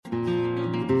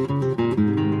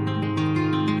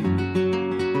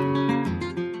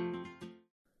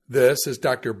This is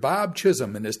Dr. Bob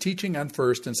Chisholm and his teaching on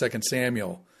 1st and 2nd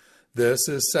Samuel. This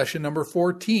is session number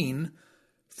 14,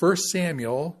 1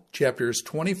 Samuel chapters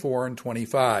 24 and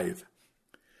 25.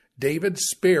 David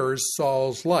spares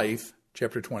Saul's life,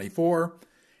 chapter 24,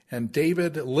 and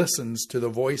David listens to the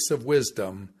voice of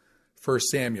wisdom, 1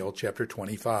 Samuel chapter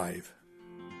 25.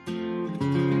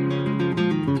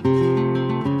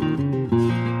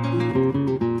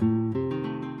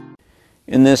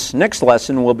 In this next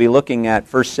lesson, we'll be looking at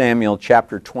 1 Samuel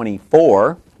chapter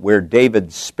 24, where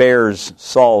David spares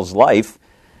Saul's life,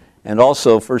 and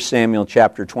also 1 Samuel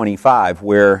chapter 25,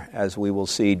 where, as we will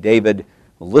see, David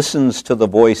listens to the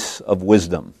voice of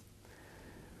wisdom.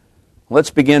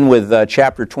 Let's begin with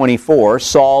chapter 24.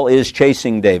 Saul is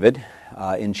chasing David.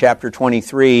 In chapter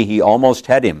 23, he almost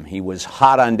had him. He was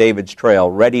hot on David's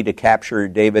trail, ready to capture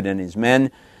David and his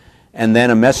men, and then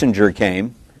a messenger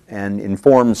came and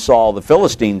informed Saul, the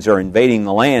Philistines are invading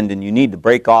the land and you need to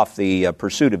break off the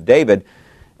pursuit of David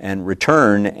and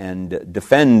return and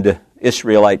defend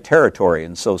Israelite territory.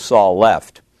 And so Saul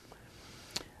left.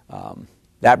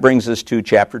 That brings us to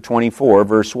chapter 24,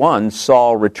 verse 1.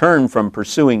 Saul returned from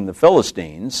pursuing the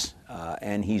Philistines,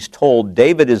 and he's told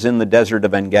David is in the desert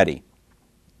of En-Gedi.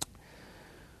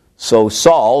 So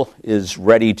Saul is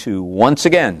ready to once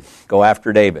again go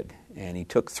after David. And he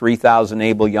took 3,000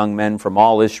 able young men from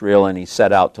all Israel, and he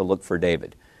set out to look for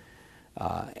David.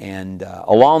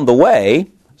 Along the way,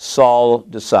 Saul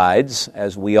decides,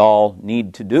 as we all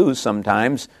need to do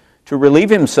sometimes, to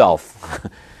relieve himself.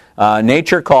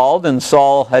 Nature called, and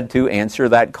Saul had to answer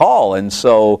that call. And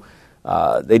so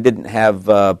they didn't have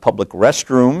public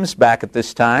restrooms back at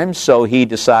this time, so he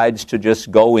decides to just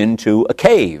go into a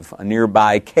cave, a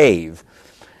nearby cave,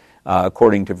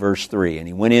 according to verse 3. And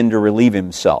he went in to relieve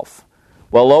himself.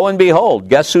 Well, lo and behold,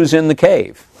 guess who's in the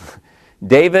cave?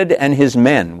 David and his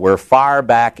men were far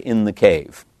back in the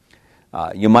cave.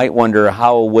 You might wonder,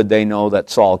 how would they know that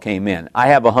Saul came in? I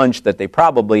have a hunch that they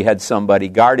probably had somebody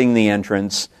guarding the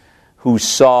entrance who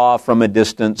saw from a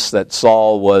distance that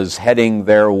Saul was heading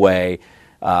their way.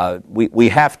 We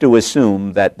have to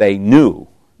assume that they knew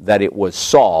that it was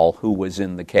Saul who was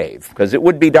in the cave, because it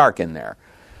would be dark in there.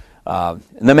 And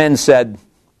the men said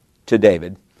to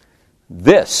David,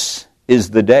 "This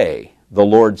is the day the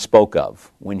Lord spoke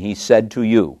of when he said to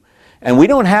you." And we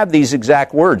don't have these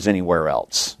exact words anywhere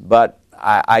else, but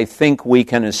I think we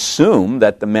can assume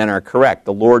that the men are correct.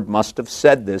 The Lord must have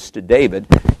said this to David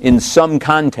in some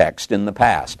context in the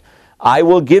past. "I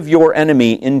will give your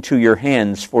enemy into your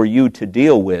hands for you to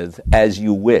deal with as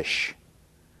you wish."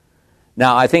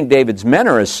 Now, I think David's men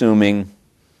are assuming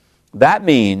that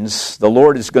means the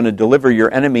Lord is going to deliver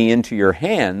your enemy into your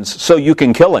hands so you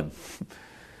can kill him.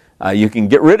 You can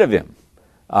get rid of him.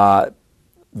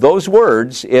 Those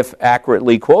words, if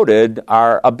accurately quoted,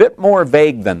 are a bit more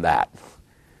vague than that.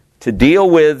 To deal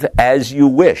with as you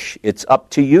wish. It's up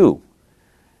to you.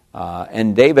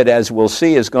 And David, as we'll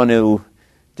see, is going to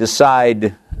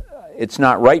decide it's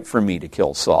not right for me to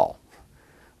kill Saul.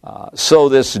 So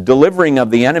this delivering of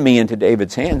the enemy into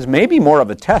David's hands may be more of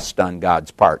a test on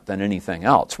God's part than anything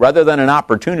else. Rather than an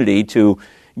opportunity to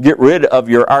get rid of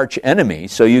your arch enemy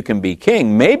so you can be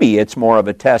king, maybe it's more of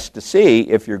a test to see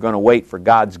if you're going to wait for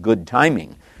God's good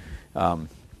timing.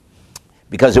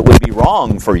 Because it would be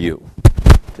wrong for you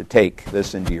to take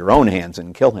this into your own hands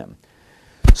and kill him.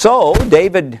 So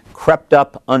David crept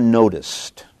up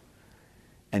unnoticed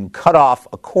and cut off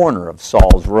a corner of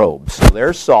Saul's robe. So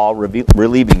there's Saul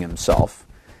relieving himself.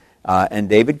 And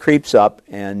David creeps up,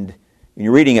 and when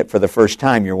you're reading it for the first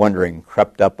time, you're wondering,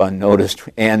 crept up unnoticed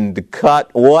and cut,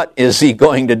 what is he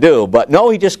going to do? But no,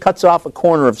 he just cuts off a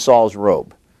corner of Saul's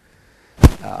robe.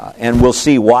 And we'll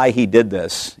see why he did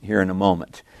this here in a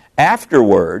moment.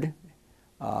 Afterward,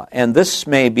 and this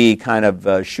may be kind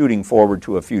of shooting forward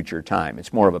to a future time.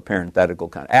 It's more of a parenthetical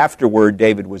kind. Afterward,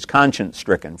 David was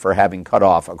conscience-stricken for having cut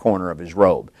off a corner of his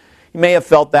robe. He may have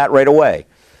felt that right away.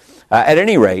 At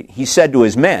any rate, he said to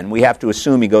his men, we have to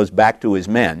assume he goes back to his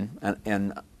men,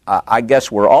 and I guess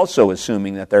we're also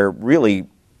assuming that they're really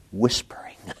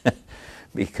whispering,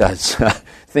 because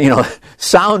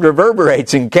sound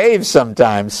reverberates in caves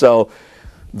sometimes. So,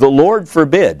 "The Lord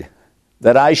forbid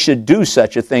that I should do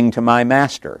such a thing to my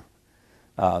master,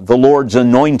 the Lord's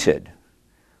anointed,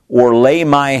 or lay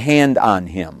my hand on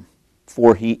him,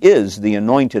 for he is the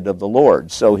anointed of the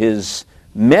Lord." So his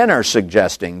men are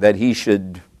suggesting that he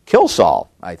should kill Saul,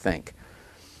 I think.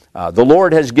 "The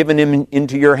Lord has given him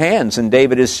into your hands," and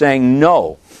David is saying,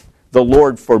 "No, the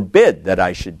Lord forbid that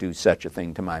I should do such a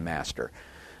thing to my master."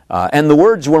 And the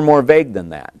words were more vague than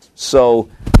that. So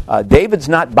David's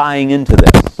not buying into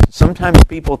this. Sometimes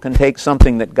people can take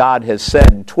something that God has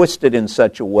said and twist it in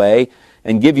such a way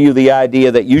and give you the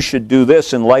idea that you should do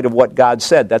this in light of what God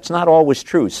said. That's not always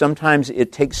true. Sometimes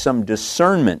it takes some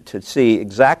discernment to see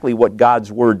exactly what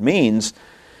God's word means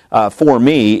for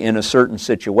me in a certain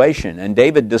situation. And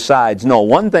David decides, no,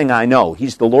 one thing I know,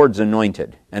 he's the Lord's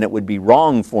anointed, and it would be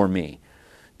wrong for me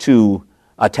to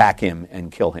attack him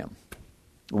and kill him.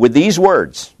 With these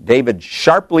words, David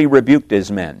sharply rebuked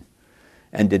his men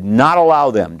and did not allow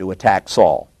them to attack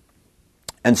Saul.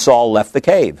 And Saul left the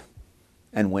cave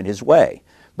and went his way.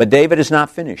 But David is not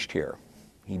finished here.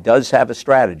 He does have a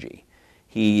strategy.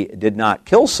 He did not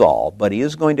kill Saul, but he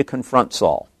is going to confront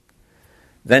Saul.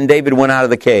 Then David went out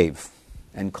of the cave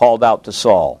and called out to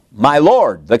Saul, "My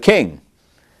Lord, the king!"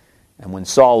 And when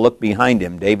Saul looked behind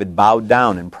him, David bowed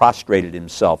down and prostrated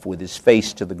himself with his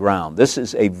face to the ground. This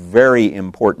is a very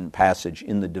important passage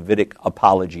in the Davidic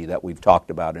apology that we've talked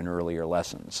about in earlier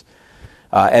lessons.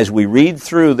 As we read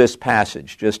through this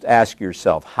passage, just ask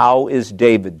yourself, how is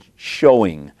David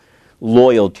showing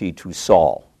loyalty to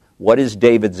Saul? What is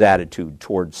David's attitude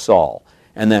towards Saul?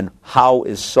 And then how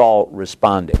is Saul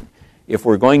responding? If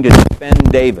we're going to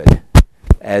defend David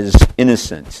as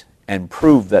innocent and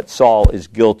prove that Saul is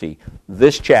guilty,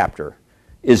 this chapter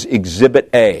is Exhibit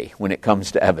A when it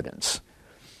comes to evidence.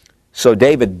 So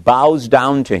David bows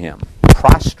down to him,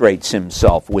 prostrates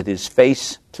himself with his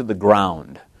face to the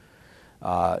ground.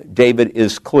 David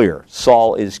is clear.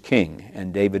 Saul is king,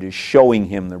 and David is showing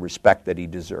him the respect that he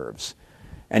deserves.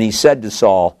 And he said to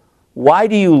Saul, "Why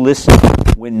do you listen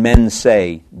when men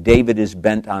say, 'David is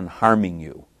bent on harming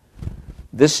you'?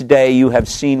 This day you have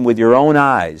seen with your own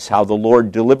eyes how the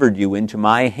Lord delivered you into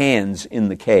my hands in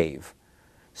the cave.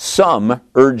 Some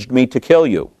urged me to kill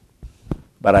you,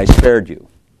 but I spared you.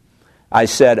 I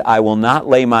said, I will not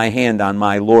lay my hand on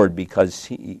my Lord because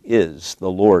he is the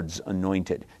Lord's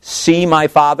anointed. See my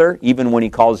father," even when he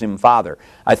calls him father.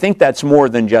 I think that's more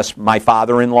than just my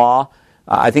father-in-law.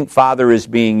 I think father is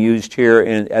being used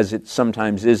here, as it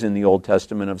sometimes is in the Old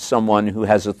Testament, of someone who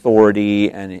has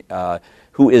authority and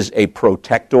who is a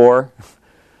protector.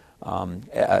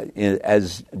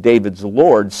 As David's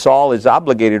Lord, Saul is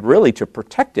obligated really to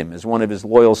protect him as one of his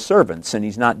loyal servants, and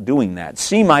he's not doing that.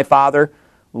 "See my father,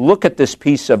 look at this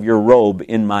piece of your robe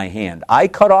in my hand. I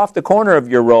cut off the corner of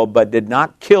your robe, but did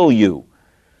not kill you.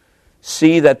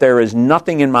 See that there is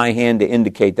nothing in my hand to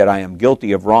indicate that I am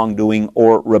guilty of wrongdoing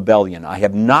or rebellion. I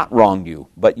have not wronged you,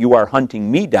 but you are hunting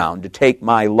me down to take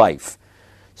my life."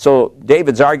 So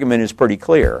David's argument is pretty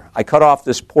clear. I cut off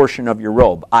this portion of your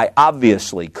robe. I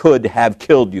obviously could have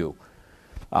killed you.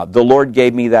 The Lord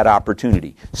gave me that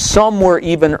opportunity. Some were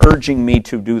even urging me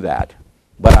to do that,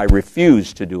 but I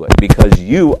refused to do it because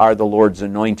you are the Lord's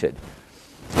anointed.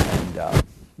 And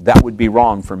that would be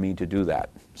wrong for me to do that.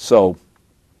 So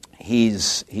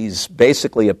he's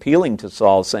basically appealing to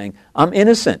Saul, saying, I'm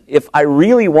innocent. If I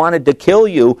really wanted to kill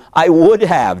you, I would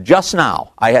have just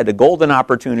now. I had a golden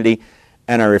opportunity,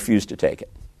 and I refused to take it.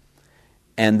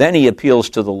 And then he appeals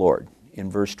to the Lord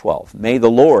in verse 12. May the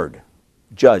Lord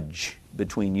judge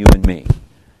between you and me,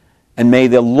 and may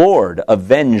the Lord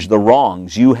avenge the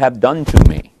wrongs you have done to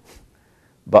me.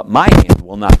 But my hand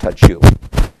will not touch you.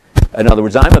 In other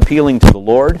words, I'm appealing to the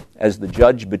Lord as the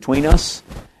judge between us,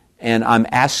 and I'm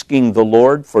asking the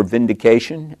Lord for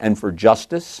vindication and for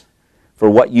justice for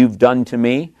what you've done to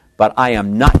me, but I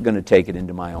am not going to take it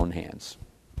into my own hands.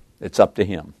 It's up to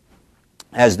him.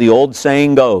 As the old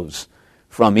saying goes,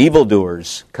 from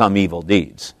evildoers come evil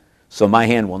deeds. So my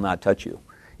hand will not touch you.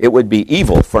 It would be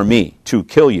evil for me to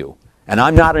kill you, and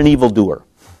I'm not an evildoer.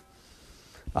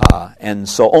 And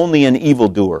so only an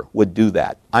evildoer would do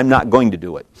that. I'm not going to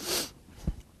do it.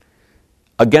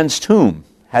 Against whom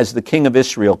has the king of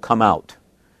Israel come out?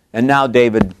 And now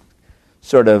David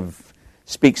sort of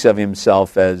speaks of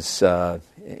himself as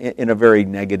in a very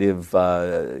negative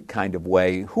kind of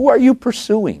way. Who are you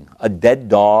pursuing? A dead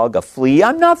dog? A flea?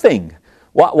 I'm nothing.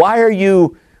 Why are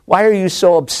you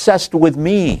so obsessed with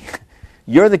me?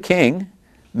 You're the king.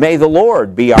 May the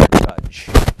Lord be our judge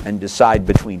and decide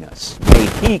between us. May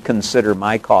he consider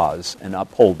my cause and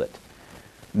uphold it.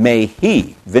 May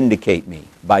he vindicate me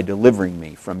by delivering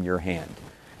me from your hand.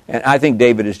 And I think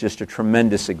David is just a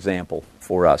tremendous example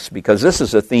for us, because this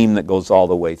is a theme that goes all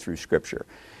the way through Scripture.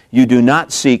 You do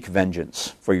not seek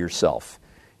vengeance for yourself.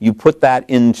 You put that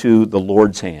into the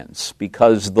Lord's hands,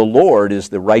 because the Lord is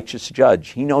the righteous judge.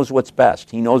 He knows what's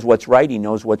best. He knows what's right. He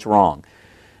knows what's wrong.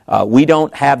 We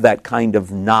don't have that kind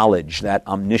of knowledge, that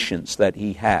omniscience that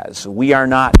he has. We are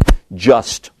not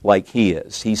just like he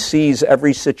is. He sees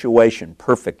every situation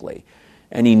perfectly.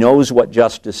 and he knows what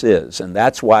justice is. And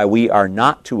that's why we are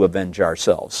not to avenge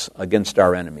ourselves against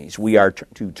our enemies. We are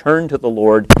to turn to the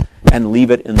Lord and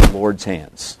leave it in the Lord's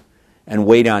hands and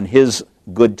wait on his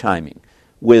good timing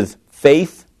with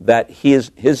faith that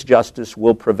his justice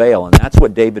will prevail. And that's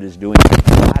what David is doing. A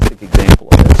classic example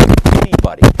of this. If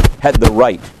anybody had the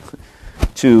right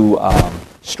to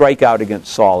strike out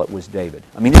against Saul, it was David.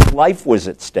 I mean, his life was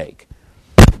at stake.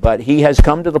 But he has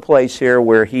come to the place here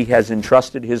where he has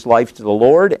entrusted his life to the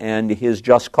Lord and his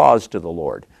just cause to the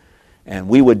Lord. And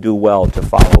we would do well to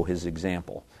follow his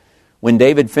example. When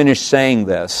David finished saying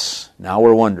this, now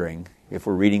we're wondering, if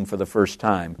we're reading for the first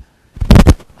time,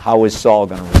 how is Saul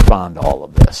going to respond to all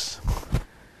of this?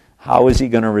 How is he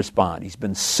going to respond? He's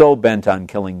been so bent on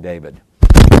killing David.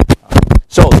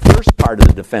 So the first part of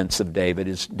the defense of David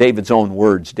is David's own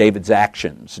words, David's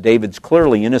actions. David's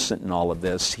clearly innocent in all of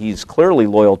this. He's clearly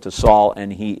loyal to Saul,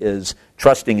 and he is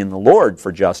trusting in the Lord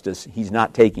for justice. He's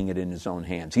not taking it in his own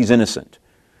hands. He's innocent.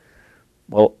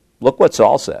 Well, look what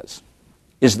Saul says.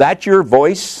 Is that your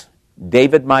voice,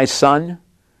 David, my son?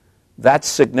 That's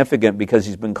significant because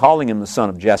he's been calling him the son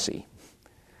of Jesse.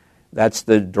 That's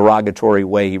the derogatory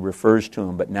way he refers to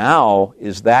him. But now,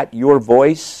 is that your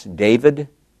voice, David?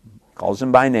 Calls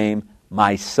him by name,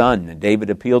 my son. And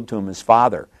David appealed to him as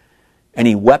father. And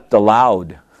he wept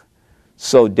aloud.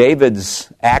 So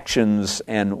David's actions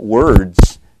and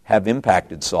words have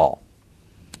impacted Saul.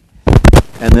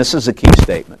 And this is a key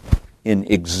statement in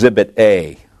Exhibit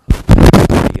A,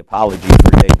 the apology for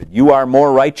David. You are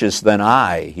more righteous than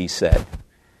I, he said.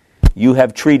 You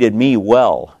have treated me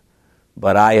well,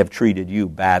 but I have treated you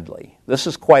badly. This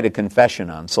is quite a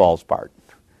confession on Saul's part.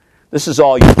 This is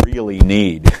all you really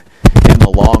need in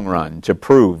the long run to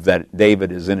prove that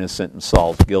David is innocent and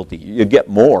Saul's guilty. You get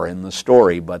more in the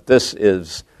story, but this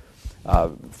is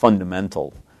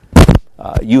fundamental.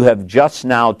 You have just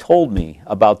now told me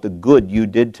about the good you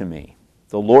did to me.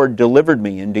 The Lord delivered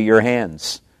me into your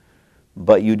hands,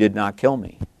 but you did not kill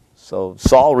me. So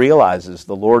Saul realizes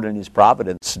the Lord in his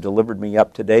providence delivered me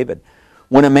up to David.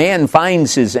 When a man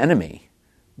finds his enemy,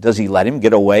 does he let him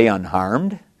get away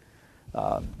unharmed?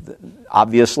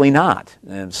 Obviously not.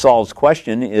 And Saul's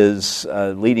question is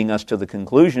leading us to the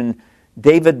conclusion,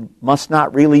 David must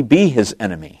not really be his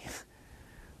enemy.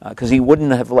 Because he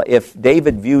wouldn't have, if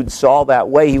David viewed Saul that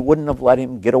way, he wouldn't have let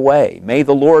him get away. May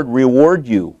the Lord reward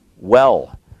you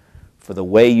well for the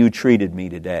way you treated me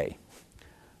today.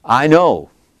 I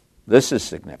know, this is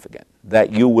significant,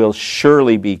 that you will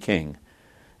surely be king,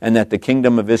 and that the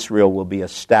kingdom of Israel will be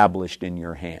established in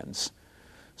your hands.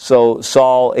 So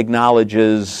Saul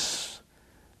acknowledges,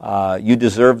 you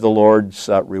deserve the Lord's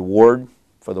reward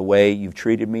for the way you've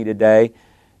treated me today,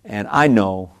 and I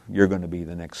know you're going to be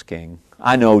the next king.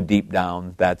 I know deep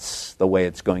down that's the way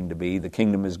it's going to be. The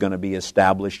kingdom is going to be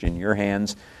established in your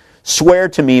hands. Swear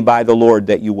to me by the Lord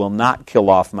that you will not kill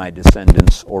off my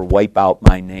descendants or wipe out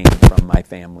my name from my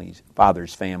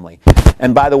father's family.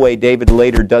 And by the way, David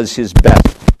later does his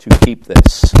best to keep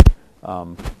this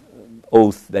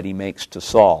oath that he makes to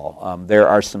Saul. There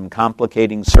are some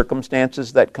complicating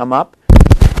circumstances that come up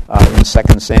in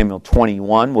 2 Samuel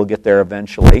 21. We'll get there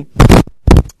eventually.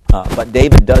 But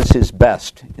David does his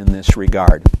best in this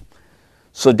regard.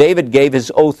 So David gave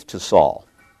his oath to Saul.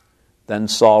 Then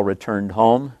Saul returned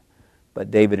home, but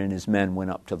David and his men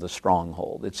went up to the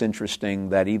stronghold. It's interesting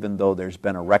that even though there's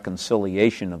been a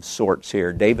reconciliation of sorts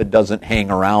here, David doesn't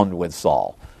hang around with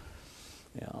Saul.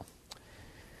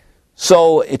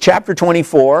 So in chapter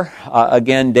 24,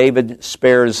 again, David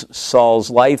spares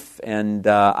Saul's life, and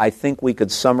I think we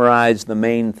could summarize the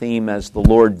main theme as the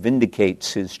Lord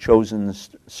vindicates his chosen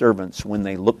servants when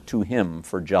they look to him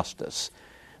for justice.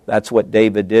 That's what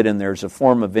David did, and there's a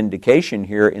form of vindication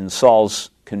here in Saul's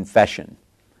confession.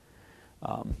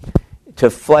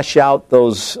 To flesh out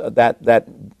that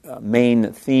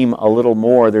main theme a little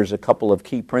more, there's a couple of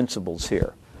key principles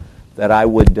here that I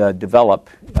would develop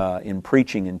in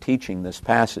preaching and teaching this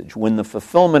passage. When the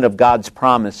fulfillment of God's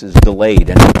promise is delayed,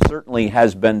 and it certainly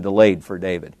has been delayed for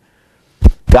David,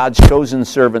 God's chosen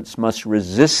servants must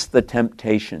resist the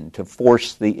temptation to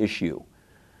force the issue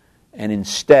and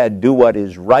instead do what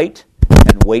is right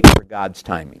and wait for God's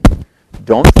timing.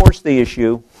 Don't force the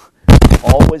issue.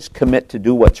 Always commit to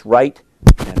do what's right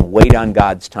and wait on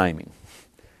God's timing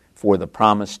for the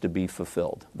promise to be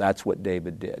fulfilled. That's what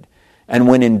David did. And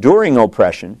when enduring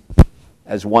oppression,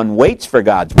 as one waits for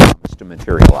God's promise to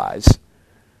materialize,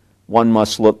 one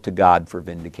must look to God for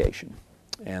vindication.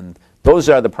 And those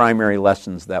are the primary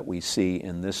lessons that we see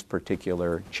in this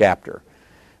particular chapter.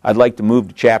 I'd like to move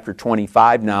to chapter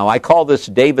 25 now. I call this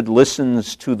David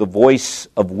Listens to the Voice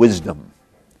of Wisdom.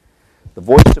 The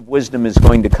voice of wisdom is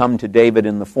going to come to David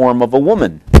in the form of a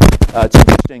woman. It's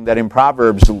interesting that in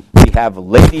Proverbs we have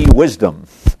Lady Wisdom.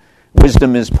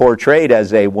 Wisdom is portrayed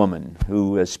as a woman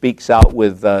who speaks out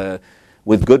with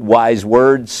good, wise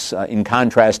words, in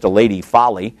contrast to Lady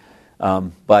Folly.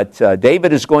 But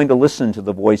David is going to listen to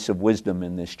the voice of wisdom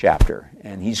in this chapter,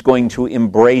 and he's going to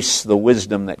embrace the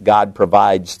wisdom that God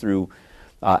provides through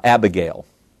Abigail.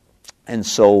 And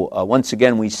so, once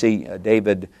again, we see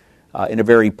David in a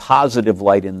very positive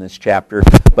light in this chapter,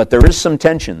 but there is some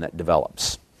tension that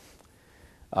develops.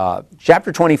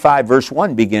 Chapter 25, verse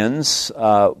 1 begins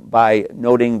by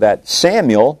noting that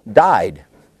Samuel died.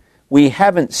 We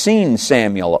haven't seen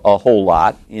Samuel a whole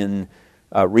lot in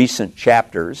recent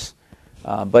chapters,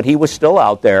 but he was still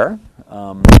out there,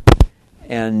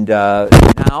 and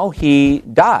now he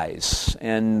dies,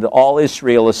 and all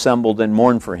Israel assembled and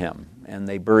mourned for him, and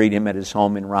they buried him at his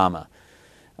home in Ramah.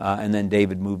 And then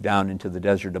David moved down into the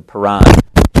desert of Paran.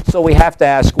 So we have to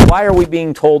ask, why are we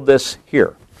being told this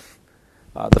here?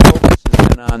 The focus has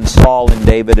been on Saul and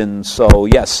David, and so,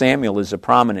 yes, Samuel is a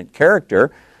prominent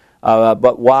character,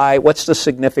 but why? What's the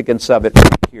significance of it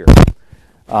here?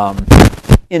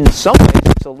 In some ways,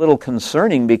 it's a little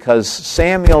concerning because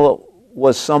Samuel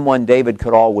was someone David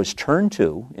could always turn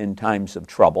to in times of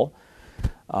trouble,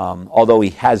 although he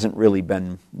hasn't really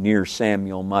been near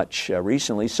Samuel much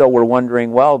recently. So we're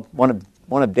wondering, well, one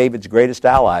of David's greatest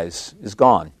allies is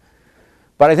gone.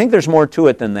 But I think there's more to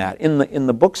it than that. In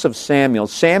the books of Samuel,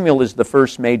 Samuel is the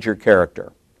first major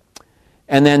character.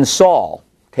 And then Saul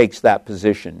takes that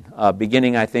position,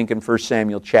 beginning, I think, in 1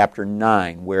 Samuel chapter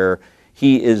 9, where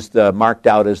he is marked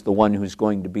out as the one who's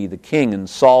going to be the king, and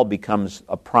Saul becomes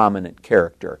a prominent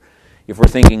character, if we're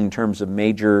thinking in terms of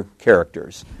major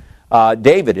characters.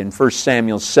 David in 1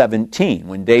 Samuel 17,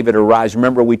 when David arrives,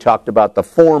 remember we talked about the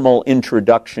formal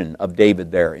introduction of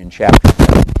David there in chapter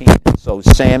 17. So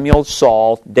Samuel,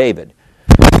 Saul, David.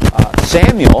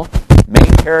 Samuel,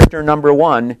 main character number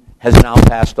 1, has now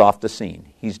passed off the scene.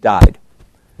 He's died.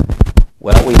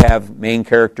 Well, we have main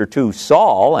character 2,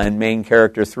 Saul, and main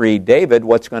character 3, David.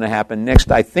 What's going to happen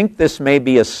next? I think this may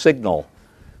be a signal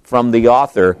from the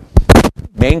author.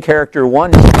 Main character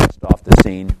 1 has passed off the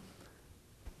scene.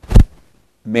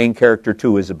 Main character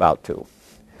 2 is about to.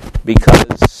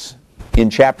 Because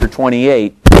in chapter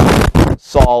 28,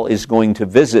 Saul is going to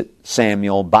visit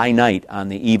Samuel by night on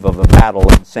the eve of a battle,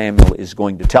 and Samuel is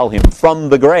going to tell him from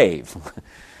the grave.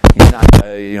 He's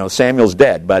not, Samuel's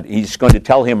dead, but he's going to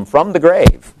tell him from the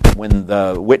grave, when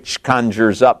the witch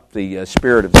conjures up the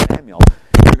spirit of Samuel,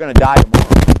 you're going to die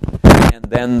tomorrow. And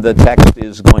then the text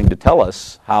is going to tell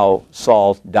us how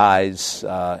Saul dies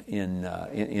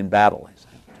in battle.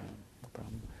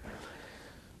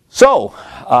 So,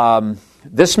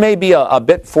 this may be a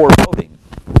bit foreboding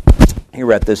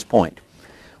here at this point.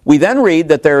 We then read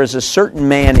that there is a certain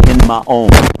man in Maon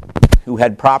who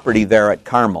had property there at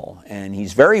Carmel, and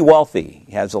he's very wealthy.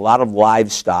 He has a lot of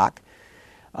livestock,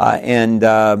 and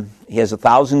he has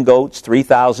 1,000 goats,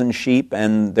 3,000 sheep,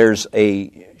 and there's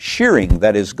a shearing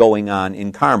that is going on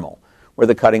in Carmel, where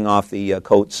they're cutting off the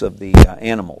coats of the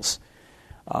animals.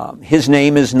 His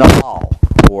name is Nabal,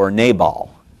 or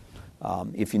Nabal.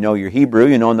 If you know your Hebrew,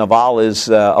 you know Nabal is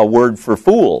a word for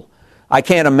fool. I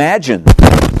can't imagine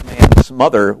this man's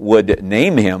mother would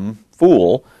name him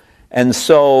fool, and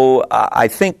so I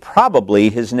think probably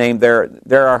his name, there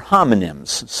are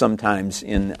homonyms sometimes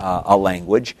in a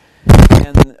language,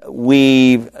 and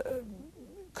we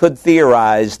could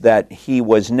theorize that he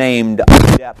was named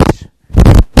adept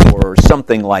or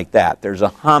something like that. There's a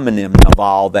homonym,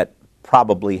 Nabal, that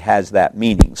probably has that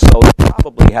meaning. So it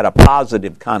probably had a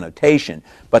positive connotation,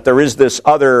 but there is this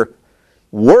other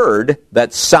word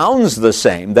that sounds the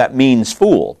same that means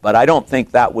fool, but I don't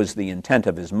think that was the intent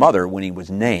of his mother when he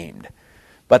was named.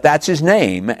 But that's his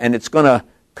name, and it's going to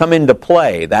come into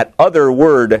play. That other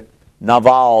word,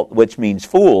 Naval, which means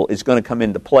fool, is going to come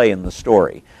into play in the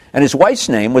story. And his wife's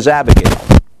name was Abigail.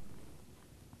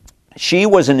 She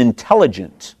was an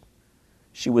intelligent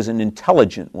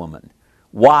woman,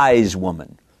 wise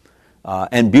woman,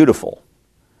 and beautiful.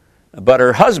 But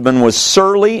her husband was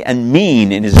surly and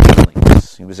mean in his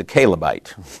dealings. He was a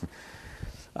Calebite.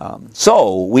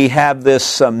 So we have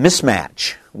this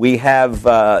mismatch. We have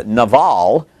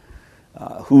Nabal,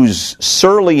 who's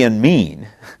surly and mean,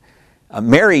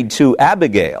 married to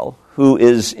Abigail, who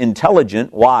is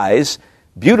intelligent, wise,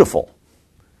 beautiful.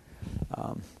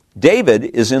 David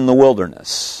is in the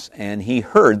wilderness, and he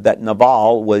heard that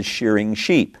Nabal was shearing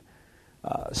sheep.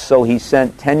 So he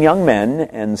sent 10 young men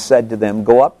and said to them,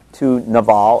 "Go up to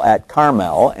Nabal at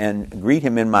Carmel and greet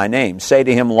him in my name. Say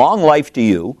to him, 'Long life to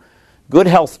you, good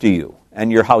health to you,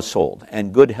 and your household,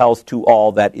 and good health to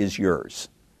all that is yours.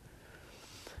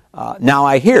 Now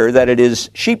I hear that it is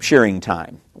sheep shearing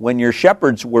time. When your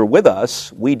shepherds were with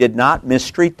us, we did not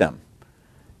mistreat them.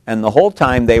 And the whole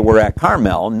time they were at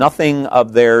Carmel, nothing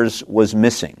of theirs was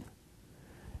missing.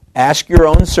 Ask your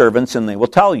own servants, and they will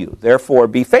tell you. Therefore,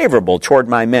 be favorable toward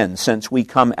my men, since we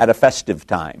come at a festive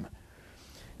time.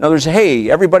 In other words,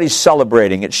 hey, everybody's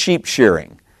celebrating. It's sheep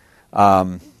shearing.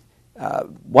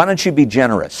 Why don't you be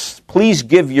generous? Please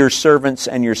give your servants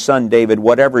and your son David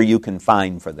whatever you can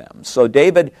find for them. So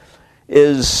David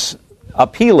is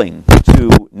appealing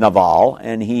to Nabal,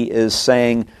 and he is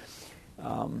saying,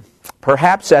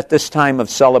 perhaps at this time of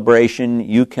celebration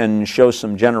you can show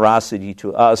some generosity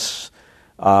to us.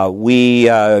 We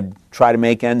try to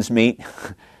make ends meet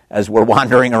as we're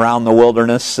wandering around the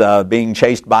wilderness, being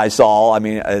chased by Saul. I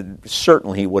mean,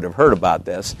 certainly he would have heard about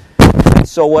this.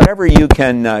 So whatever you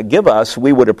can give us,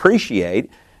 we would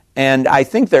appreciate. And I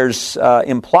think there's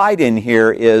implied in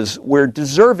here is we're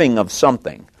deserving of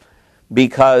something,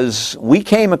 because we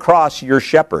came across your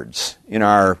shepherds in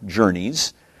our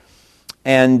journeys.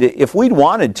 And if we'd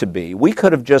wanted to be, we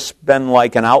could have just been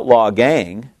like an outlaw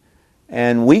gang,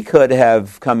 and we could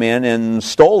have come in and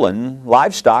stolen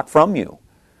livestock from you.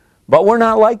 But we're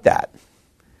not like that.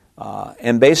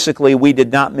 And basically, we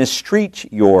did not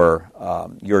mistreat your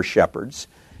shepherds.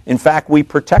 In fact, we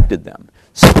protected them.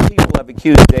 Some people have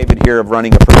accused David here of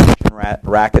running a protection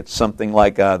racket, something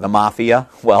like the mafia.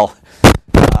 Well,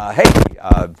 hey,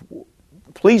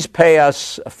 please pay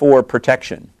us for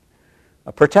protection.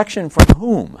 Protection from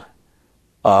whom?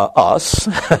 Us.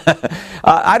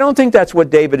 I don't think that's what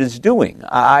David is doing.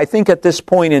 I think at this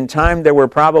point in time there were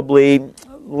probably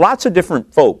lots of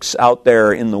different folks out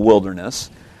there in the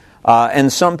wilderness,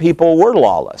 and some people were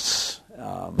lawless.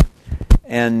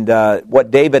 And what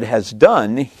David has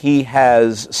done, he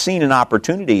has seen an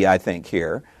opportunity, I think,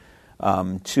 here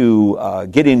to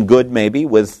get in good maybe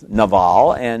with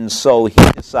Nabal, and so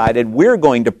he decided, we're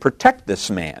going to protect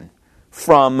this man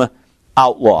from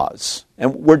outlaws,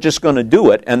 and we're just going to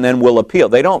do it, and then we'll appeal.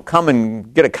 They don't come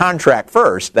and get a contract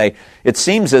first. It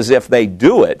seems as if they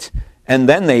do it, and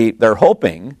then they're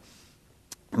hoping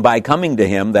by coming to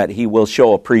him that he will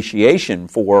show appreciation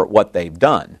for what they've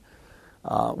done.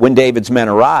 When David's men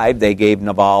arrived, they gave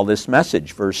Nabal this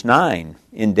message, verse 9,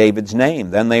 in David's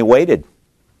name. Then they waited.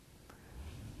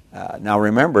 Now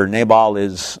remember, Nabal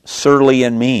is surly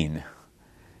and mean.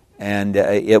 And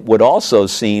it would also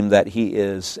seem that he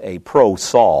is a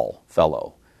pro-Saul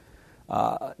fellow.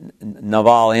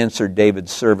 Nabal answered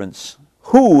David's servants,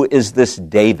 "Who is this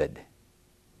David?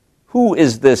 Who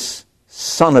is this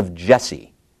son of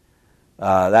Jesse?"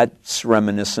 That's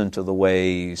reminiscent of the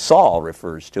way Saul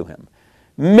refers to him.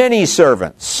 Many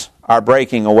servants are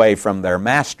breaking away from their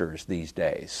masters these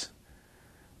days.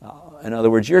 In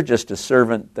other words, you're just a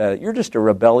servant. You're just a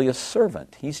rebellious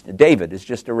servant. David is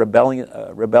just a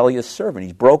rebellious servant.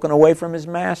 He's broken away from his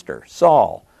master,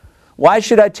 Saul. Why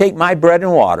should I take my bread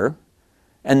and water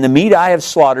and the meat I have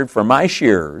slaughtered for my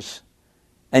shearers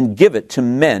and give it to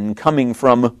men coming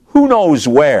from who knows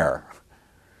where?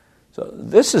 So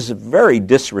this is very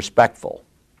disrespectful.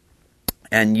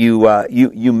 And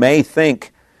you may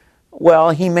think, well,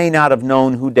 he may not have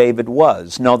known who David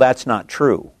was. No, that's not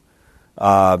true.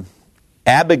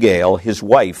 Abigail, his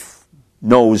wife,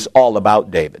 knows all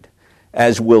about David.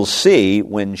 As we'll see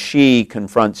when she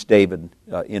confronts David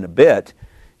in a bit,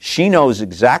 she knows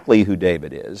exactly who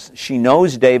David is. She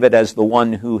knows David as the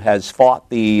one who has fought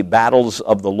the battles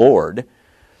of the Lord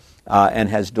and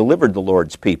has delivered the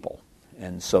Lord's people.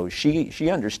 And so she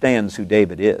understands who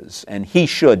David is, and he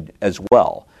should as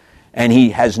well. And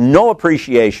he has no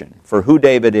appreciation for who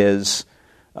David is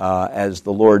as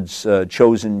the Lord's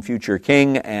chosen future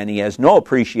king, and he has no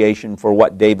appreciation for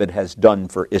what David has done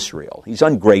for Israel. He's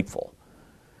ungrateful.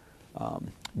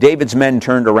 David's men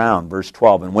turned around, verse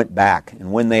 12, and went back.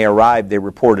 And when they arrived, they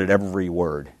reported every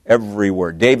word. Every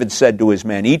word. David said to his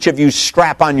men, "Each of you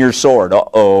strap on your sword."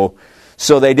 Uh-oh.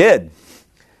 So they did.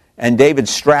 And David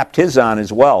strapped his on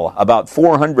as well. About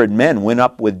 400 men went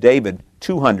up with David.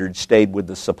 200 stayed with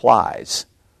the supplies.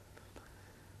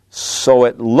 So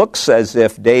it looks as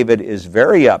if David is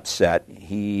very upset.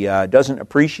 He doesn't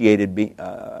appreciate it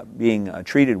being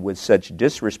treated with such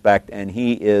disrespect, and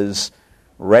he is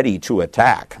ready to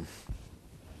attack.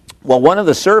 Well, one of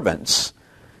the servants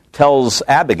tells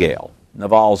Abigail,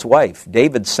 Nabal's wife,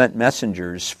 "David sent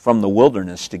messengers from the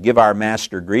wilderness to give our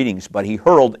master greetings, but he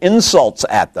hurled insults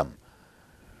at them.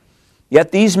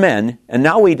 Yet these men," and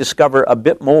now we discover a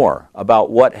bit more about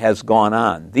what has gone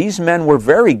on, "these men were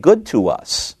very good to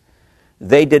us.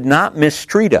 They did not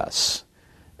mistreat us,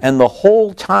 And the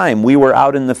whole time we were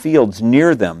out in the fields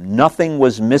near them, nothing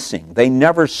was missing. They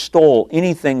never stole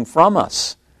anything from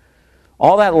us.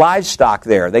 All that livestock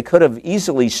there, they could have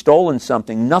easily stolen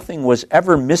something. Nothing was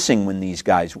ever missing when these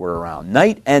guys were around.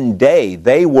 Night and day,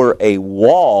 they were a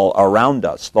wall around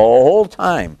us. The whole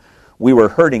time we were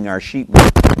herding our sheep.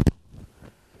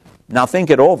 Now think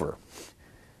it over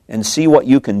and see what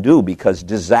you can do, because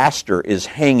disaster is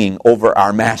hanging over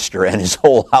our master and his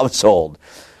whole household.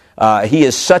 He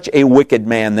is such a wicked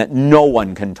man that no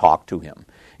one can talk to him.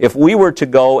 If we were to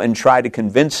go and try to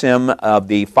convince him of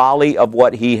the folly of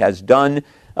what he has done,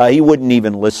 he wouldn't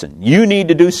even listen. You need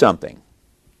to do something,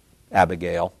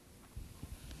 Abigail.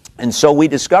 And so we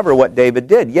discover what David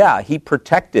did. Yeah, he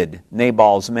protected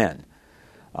Nabal's men.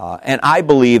 And I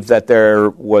believe that there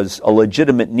was a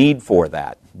legitimate need for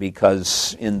that,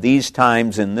 because in these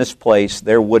times, in this place,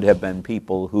 there would have been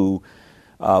people who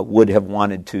would have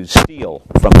wanted to steal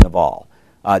from Nabal.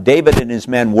 David and his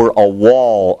men were a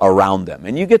wall around them.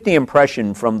 And you get the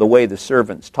impression from the way the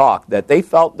servants talk that they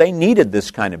felt they needed this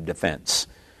kind of defense.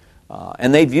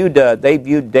 And they viewed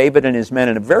David and his men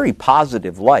in a very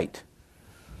positive light.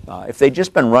 If they'd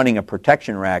just been running a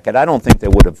protection racket, I don't think they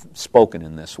would have spoken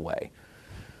in this way.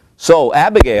 So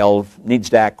Abigail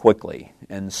needs to act quickly.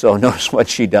 And so notice what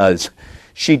she does.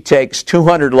 She takes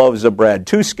 200 loaves of bread,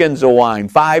 2 skins of wine,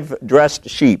 5 dressed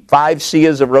sheep, 5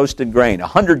 seahs of roasted grain,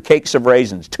 100 cakes of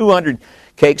raisins, 200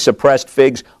 cakes of pressed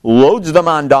figs, loads them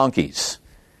on donkeys.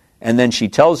 And then she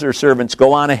tells her servants,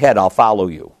 "Go on ahead, I'll follow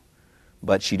you."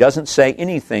 But she doesn't say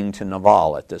anything to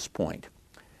Nabal at this point.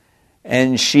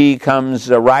 And she comes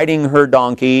riding her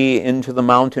donkey into the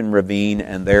mountain ravine,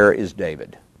 and there is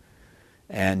David.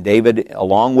 And David,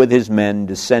 along with his men,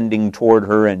 descending toward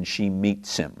her, and she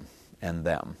meets him and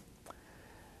them.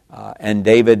 And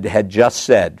David had just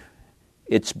said,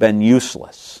 "It's been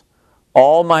useless.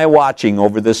 All my watching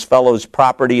over this fellow's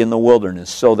property in the wilderness,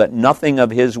 so that nothing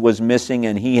of his was missing,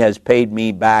 and he has paid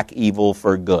me back evil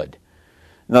for good."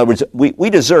 In other words, we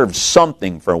deserved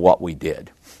something for what we did.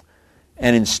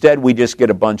 And instead we just get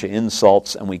a bunch of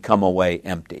insults and we come away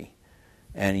empty.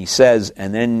 And he says,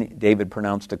 and then David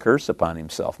pronounced a curse upon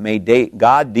himself. "May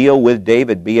God deal with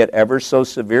David, be it ever so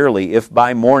severely, if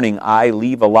by morning I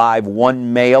leave alive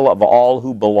one male of all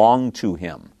who belong to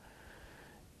him."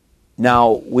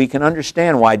 Now, we can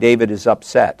understand why David is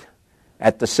upset.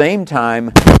 At the same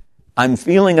time, I'm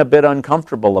feeling a bit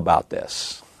uncomfortable about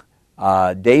this.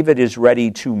 David is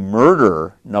ready to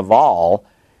murder Nabal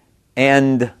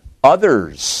and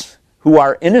others who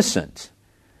are innocent.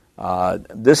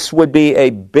 This would be a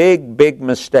big, big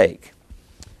mistake.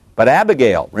 But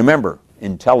Abigail, remember,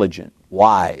 intelligent,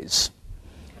 wise,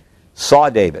 saw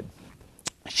David.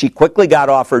 She quickly got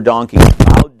off her donkey and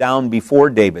bowed down before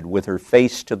David with her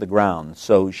face to the ground.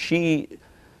 So she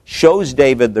shows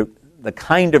David the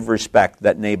kind of respect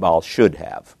that Nabal should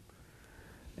have.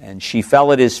 And she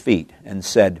fell at his feet and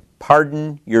said,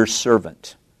 "Pardon your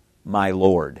servant, my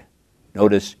lord."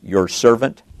 Notice, your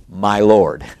servant, my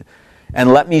lord.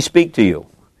 "And let me speak to you.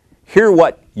 Hear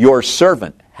what your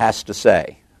servant has to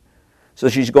say." So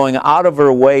she's going out of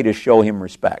her way to show him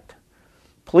respect.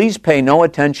 "Please pay no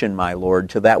attention, my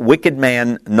lord, to that wicked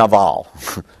man Nabal.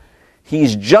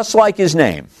 He's just like his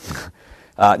name."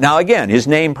 Now again, his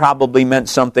name probably meant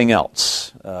something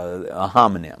else, a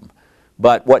homonym.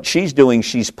 But what she's doing,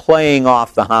 she's playing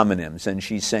off the homonyms, and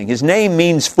she's saying, his name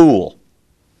means fool.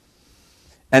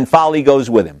 And folly goes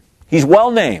with him. He's well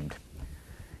named.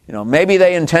 You know, maybe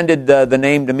they intended the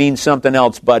name to mean something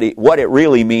else, but what it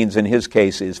really means in his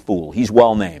case is fool. He's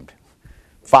well named.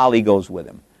 Folly goes with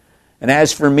him. "And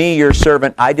as for me, your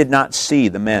servant, I did not see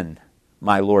the men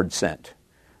my Lord sent.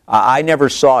 I never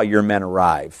saw your men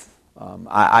arrive.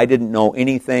 I didn't know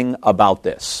anything about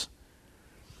this.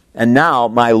 And now,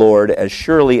 my Lord, as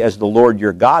surely as the Lord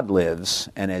your God lives,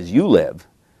 and as you live,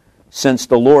 since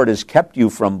the Lord has kept you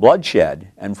from bloodshed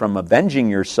and from avenging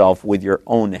yourself with your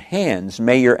own hands,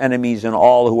 may your enemies and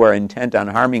all who are intent on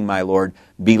harming my Lord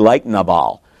be like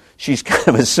Nabal." She's kind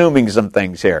of assuming some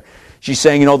things here. She's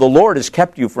saying, the Lord has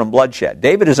kept you from bloodshed.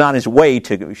 David is on his way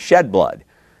to shed blood.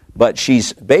 But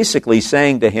she's basically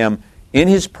saying to him, in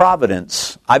his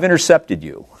providence, I've intercepted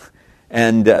you.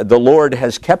 And the Lord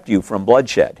has kept you from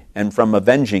bloodshed and from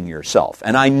avenging yourself.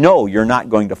 And I know you're not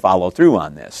going to follow through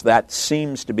on this. That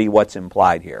seems to be what's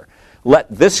implied here. "Let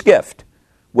this gift,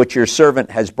 which your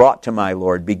servant has brought to my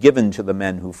Lord, be given to the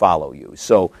men who follow you."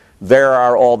 So there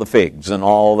are all the figs and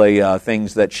all the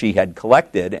things that she had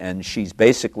collected, and she's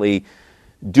basically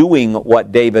doing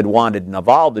what David wanted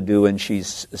Nabal to do, and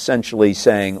she's essentially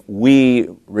saying, we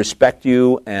respect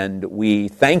you and we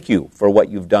thank you for what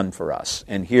you've done for us.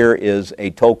 And here is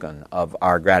a token of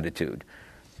our gratitude.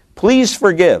 Please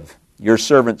forgive your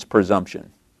servant's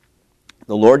presumption.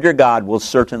 The Lord your God will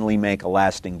certainly make a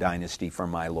lasting dynasty for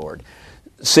my Lord.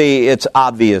 See, it's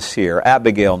obvious here.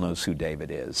 Abigail knows who David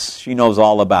is. She knows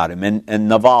all about him, and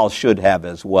Nabal should have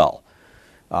as well.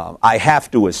 I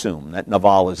have to assume that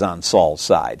Nabal is on Saul's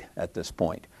side at this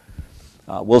point.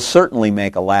 Will certainly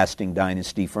make a lasting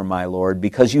dynasty for my Lord,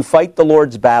 because you fight the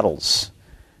Lord's battles,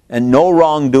 and no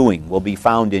wrongdoing will be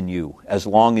found in you as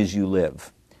long as you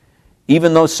live.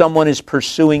 Even though someone is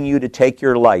pursuing you to take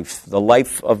your life, the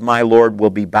life of my Lord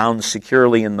will be bound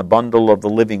securely in the bundle of the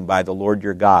living by the Lord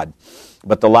your God.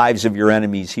 But the lives of your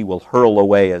enemies he will hurl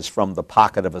away as from the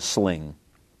pocket of a sling.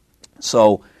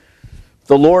 So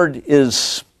the Lord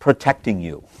is protecting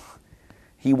you.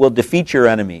 He will defeat your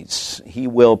enemies. He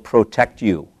will protect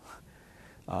you.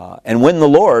 And when the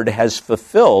Lord has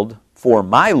fulfilled for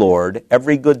my Lord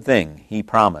every good thing he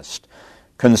promised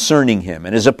concerning him,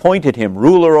 and has appointed him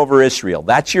ruler over Israel,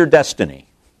 that's your destiny.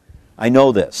 I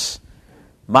know this.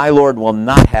 My Lord will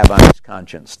not have on his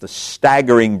conscience the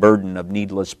staggering burden of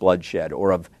needless bloodshed or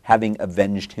of having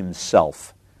avenged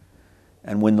himself.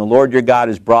 And when the Lord your God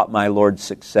has brought my Lord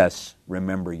success,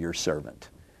 remember your servant.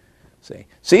 See,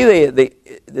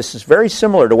 this is very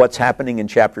similar to what's happening in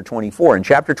chapter 24. In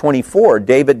chapter 24,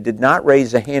 David did not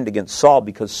raise a hand against Saul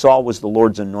because Saul was the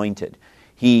Lord's anointed.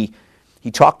 He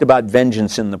talked about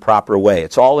vengeance in the proper way.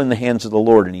 It's all in the hands of the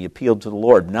Lord, and he appealed to the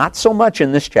Lord. Not so much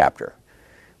in this chapter.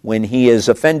 When he is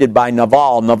offended by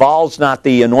Nabal, Nabal's not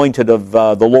the anointed of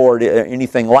the Lord,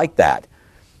 anything like that.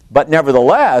 But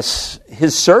nevertheless,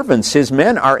 his servants, his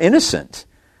men, are innocent.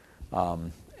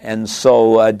 And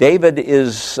so David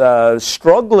is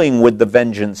struggling with the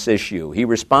vengeance issue. He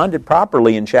responded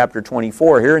properly in chapter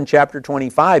 24. Here in chapter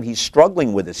 25, he's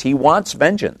struggling with this. He wants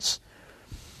vengeance.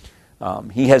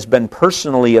 He has been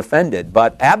personally offended.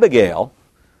 But Abigail,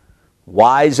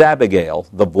 wise Abigail,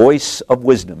 the voice of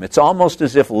wisdom. It's almost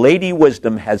as if Lady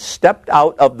Wisdom has stepped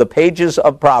out of the pages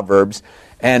of Proverbs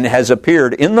and has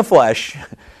appeared in the flesh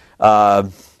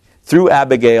through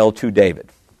Abigail to David.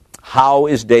 How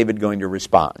is David going to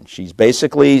respond? She's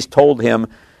basically told him,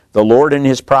 the Lord in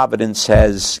his providence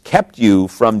has kept you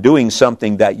from doing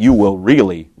something that you will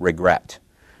really regret,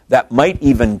 that might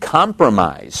even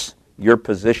compromise your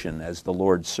position as the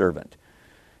Lord's servant.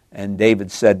 And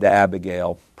David said to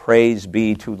Abigail, praise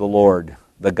be to the Lord,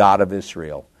 the God of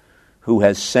Israel, who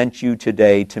has sent you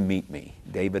today to meet me.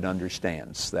 David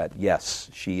understands that, yes,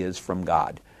 she is from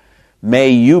God. May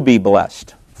you be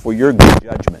blessed for your good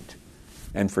judgment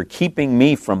and for keeping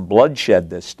me from bloodshed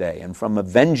this day and from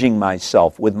avenging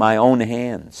myself with my own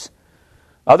hands.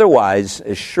 Otherwise,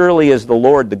 as surely as the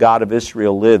Lord, the God of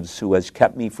Israel, lives, who has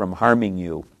kept me from harming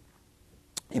you,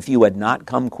 if you had not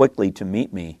come quickly to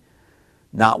meet me,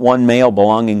 not one male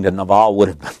belonging to Nabal would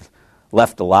have been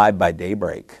left alive by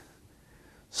daybreak.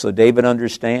 So David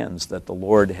understands that the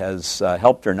Lord has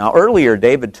helped her. Now, earlier,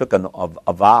 David took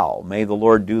a vow. May the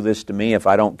Lord do this to me if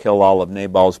I don't kill all of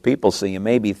Nabal's people. So you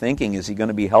may be thinking, is he going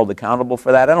to be held accountable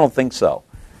for that? I don't think so.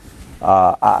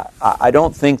 I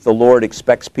don't think the Lord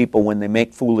expects people, when they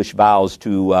make foolish vows,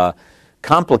 to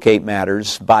complicate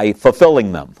matters by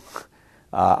fulfilling them.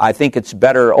 I think it's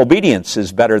better, obedience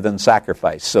is better than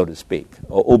sacrifice, so to speak.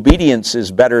 Obedience is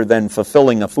better than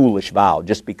fulfilling a foolish vow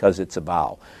just because it's a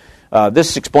vow.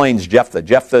 This explains Jephthah.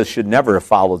 Jephthah should never have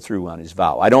followed through on his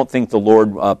vow. I don't think the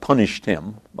Lord punished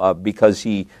him because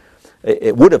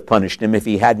it would have punished him if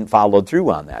he hadn't followed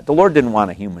through on that. The Lord didn't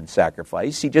want a human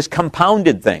sacrifice. He just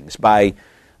compounded things by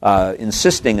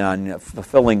insisting on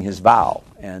fulfilling his vow.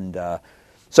 And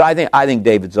so I think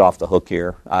David's off the hook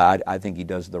here. I think he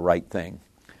does the right thing.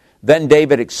 Then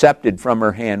David accepted from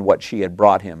her hand what she had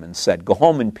brought him and said, go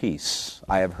home in peace.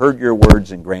 I have heard your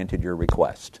words and granted your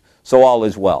request. So all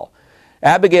is well.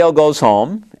 Abigail goes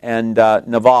home, and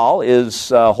Nabal is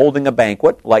holding a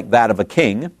banquet like that of a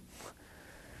king.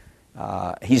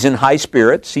 He's in high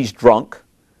spirits. He's drunk.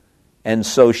 And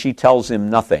so she tells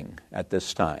him nothing at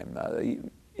this time.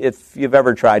 If you've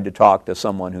ever tried to talk to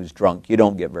someone who's drunk, you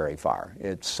don't get very far.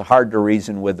 It's hard to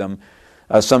reason with them.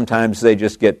 Sometimes they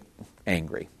just get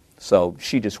angry. So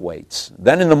she just waits.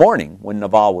 Then in the morning, when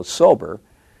Nabal was sober,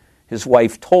 his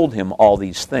wife told him all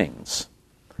these things.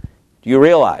 Do you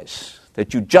realize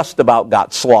that you just about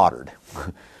got slaughtered?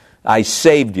 I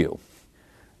saved you.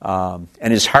 And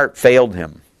his heart failed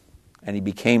him, and he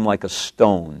became like a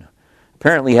stone.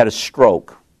 Apparently he had a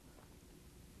stroke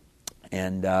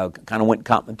and kind of went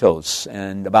comatose.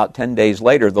 And about 10 days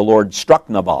later, the Lord struck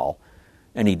Nabal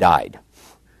and he died.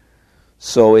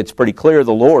 So it's pretty clear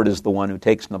the Lord is the one who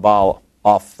takes Nabal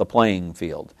off the playing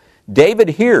field. David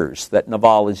hears that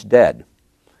Nabal is dead,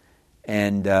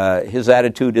 and his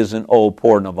attitude isn't, oh,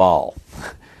 poor Nabal.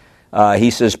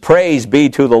 He says, praise be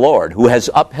to the Lord, who has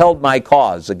upheld my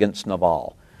cause against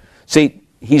Nabal. See,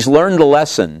 he's learned a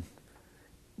lesson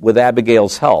with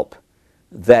Abigail's help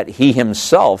that he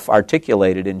himself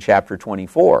articulated in chapter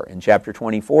 24. In chapter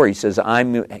 24, he says,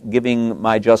 I'm giving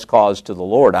my just cause to the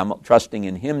Lord. I'm trusting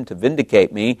in him to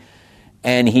vindicate me.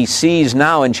 And he sees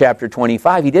now in chapter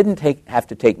 25, he didn't have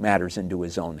to take matters into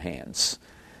his own hands.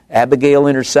 Abigail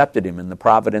intercepted him in the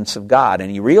providence of God, and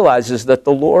he realizes that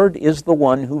the Lord is the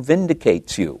one who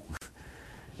vindicates you.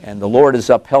 And the Lord has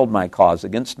upheld my cause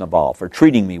against Nabal for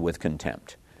treating me with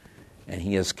contempt. And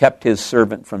he has kept his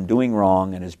servant from doing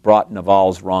wrong and has brought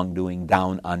Nabal's wrongdoing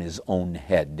down on his own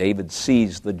head. David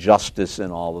sees the justice in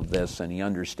all of this, and he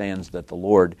understands that the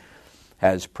Lord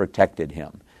has protected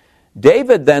him.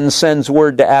 David then sends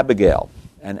word to Abigail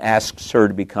and asks her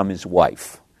to become his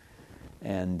wife.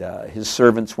 And his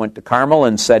servants went to Carmel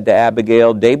and said to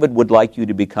Abigail, David would like you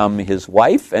to become his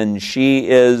wife, and she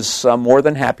is more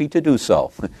than happy to do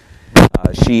so.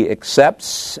 She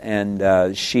accepts,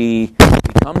 and she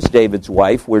becomes David's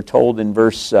wife. We're told in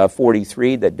verse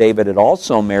 43 that David had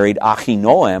also married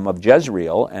Ahinoam of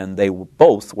Jezreel, and they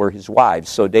both were his wives.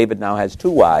 So David now has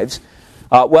two wives.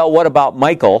 Well, what about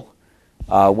Michal?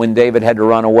 When David had to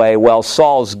run away, well,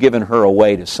 Saul's given her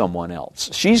away to someone else.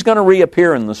 She's going to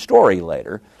reappear in the story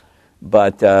later,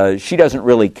 but she doesn't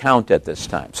really count at this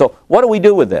time. So what do we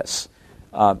do with this?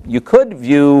 You could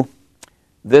view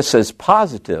this as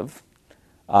positive.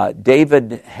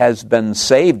 David has been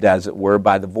saved, as it were,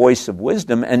 by the voice of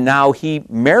wisdom, and now he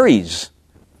marries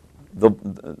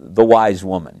the wise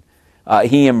woman.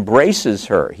 He embraces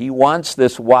her. He wants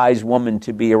this wise woman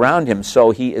to be around him,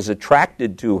 so he is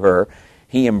attracted to her.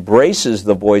 He embraces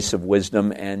the voice of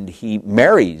wisdom, and he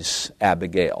marries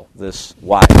Abigail, this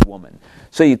wise woman.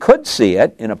 So you could see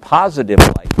it in a positive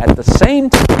light. At the same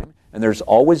time, and there's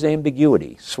always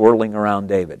ambiguity swirling around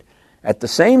David, at the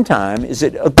same time, is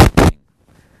it a good thing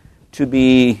to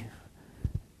be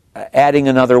adding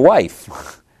another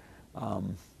wife?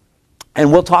 And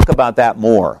we'll talk about that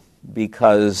more,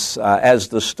 because as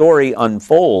the story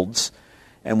unfolds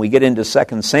and we get into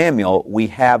 2 Samuel, we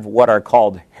have what are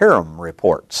called harem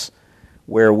reports,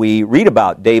 where we read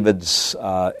about David's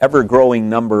ever-growing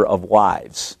number of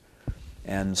wives.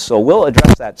 And so we'll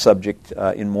address that subject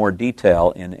in more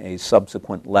detail in a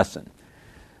subsequent lesson.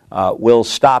 We'll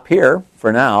stop here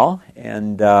for now,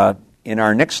 and in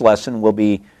our next lesson will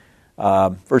be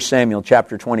 1 Samuel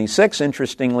chapter 26.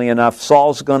 Interestingly enough,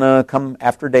 Saul's going to come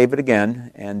after David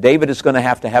again, and David is going to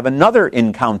have another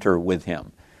encounter with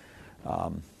him.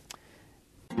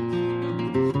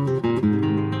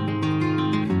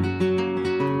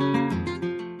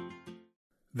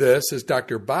 This is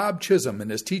Dr. Bob Chisholm and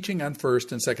his teaching on 1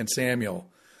 and 2 Samuel.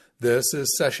 This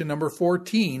is session number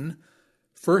 14,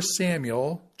 1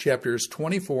 Samuel chapters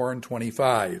 24 and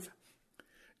 25.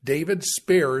 David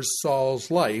spares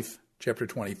Saul's life, chapter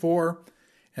 24,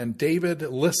 and David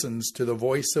listens to the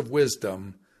voice of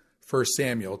wisdom, 1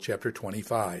 Samuel chapter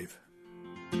 25.